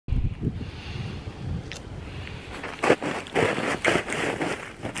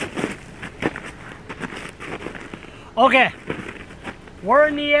Okay, we're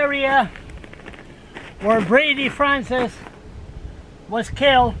in the area where Brady Francis was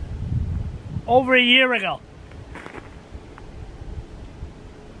killed over a year ago.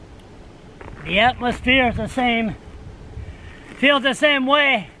 The atmosphere is the same, feels the same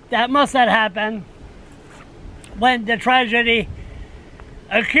way. That must have happened when the tragedy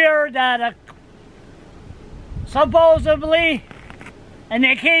occurred that supposedly an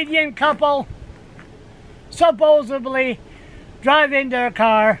Acadian couple supposedly driving their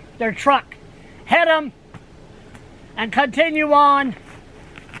car, their truck, hit him and continue on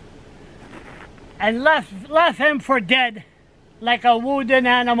and left him for dead like a wooden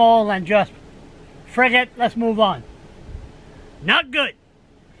animal and just frig it, let's move on. Not good.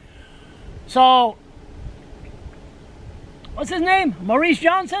 So, what's his name? Maurice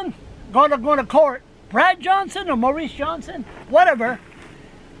Johnson? Going to court. Brad Johnson or Maurice Johnson? Whatever.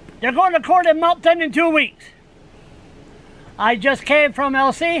 They're going to court in Moncton in 2 weeks. I just came from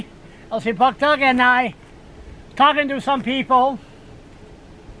LC Pucktug, and I talking to some people.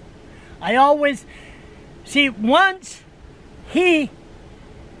 I always see, once he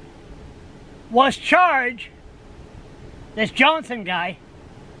was charged, this Johnson guy,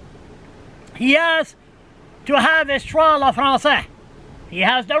 he has to have his trial en français. He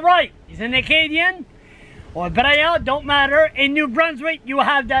has the right. He's an Acadian or Brayard, don't matter. In New Brunswick, you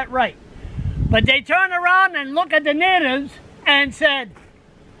have that right. But they turn around and look at the natives and said,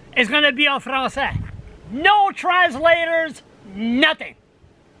 it's going to be en français. No translators, nothing.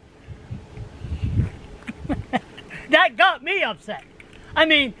 That got me upset. I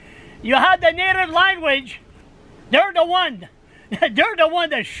mean, you have the native language. They're the one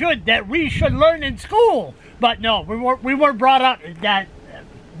that we should learn in school. But no, we weren't brought up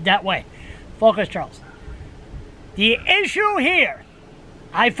that way. Focus, Charles. The issue here,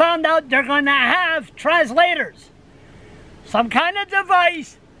 I found out they're going to have translators. Some kind of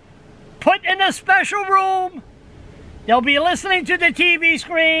device put in a special room. They'll be listening to the TV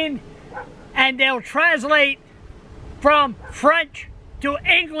screen and they'll translate from French to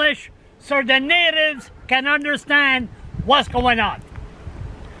English so the natives can understand what's going on.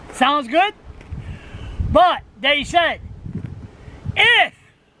 Sounds good? But they said, if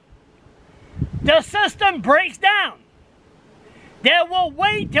the system breaks down, they will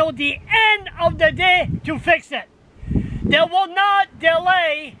wait till the end of the day to fix it. They will not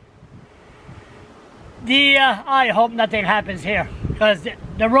delay the, I hope nothing happens here, because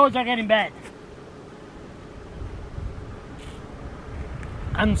the roads are getting bad.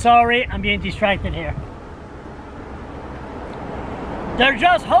 I'm sorry, I'm being distracted here. They're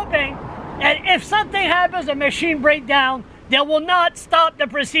just hoping that if something happens, a machine breakdown, they will not stop the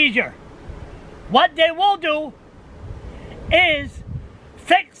procedure. What they will do is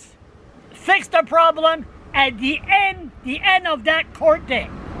fix the problem at the end of that court day.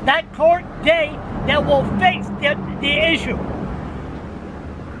 That court day, they will fix the issue.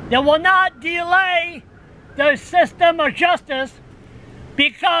 They will not delay the system of justice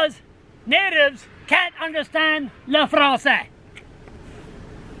because natives can't understand le français.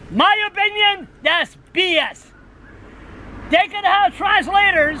 My opinion, that's BS. They could have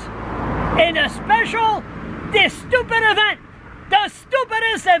translators in a special, this stupid event, the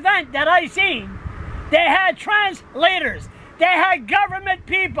stupidest event that I've seen. They had translators, they had government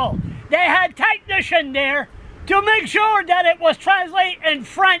people, they had technicians there to make sure that it was translated in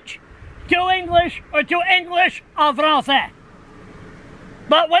French to English or to English en français.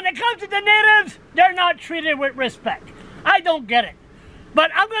 But when it comes to the natives, they're not treated with respect. I don't get it.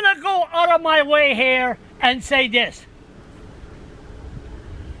 But I'm going to go out of my way here and say this.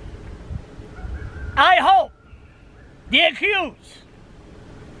 I hope the accused,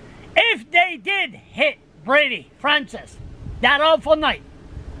 if they did hit Brady Francis that awful night,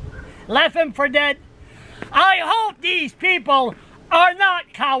 left him for dead, I hope these people are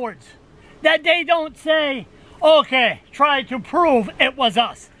not cowards. That they don't say, okay, try to prove it was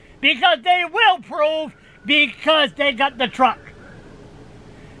us. Because they will prove, because they got the truck.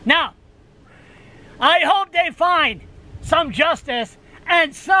 Now, I hope they find some justice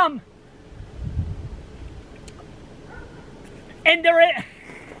and some in their,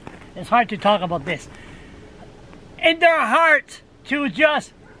 it's hard to talk about this, in their hearts to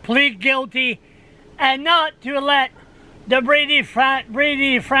just plead guilty and not to let the Brady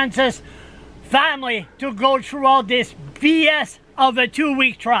Francis family to go through all this BS of a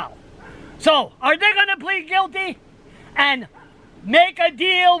 2-week trial. So, are they going to plead guilty and make a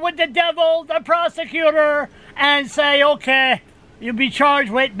deal with the devil, the prosecutor, and say, okay, you'll be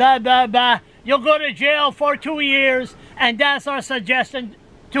charged with blah, blah, blah. You'll go to jail for 2 years, and that's our suggestion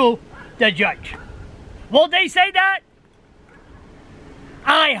to the judge. Will they say that?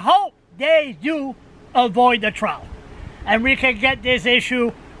 I hope they do avoid the trial and we can get this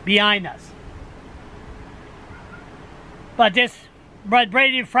issue behind us. But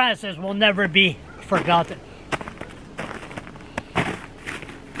Brady Francis will never be forgotten.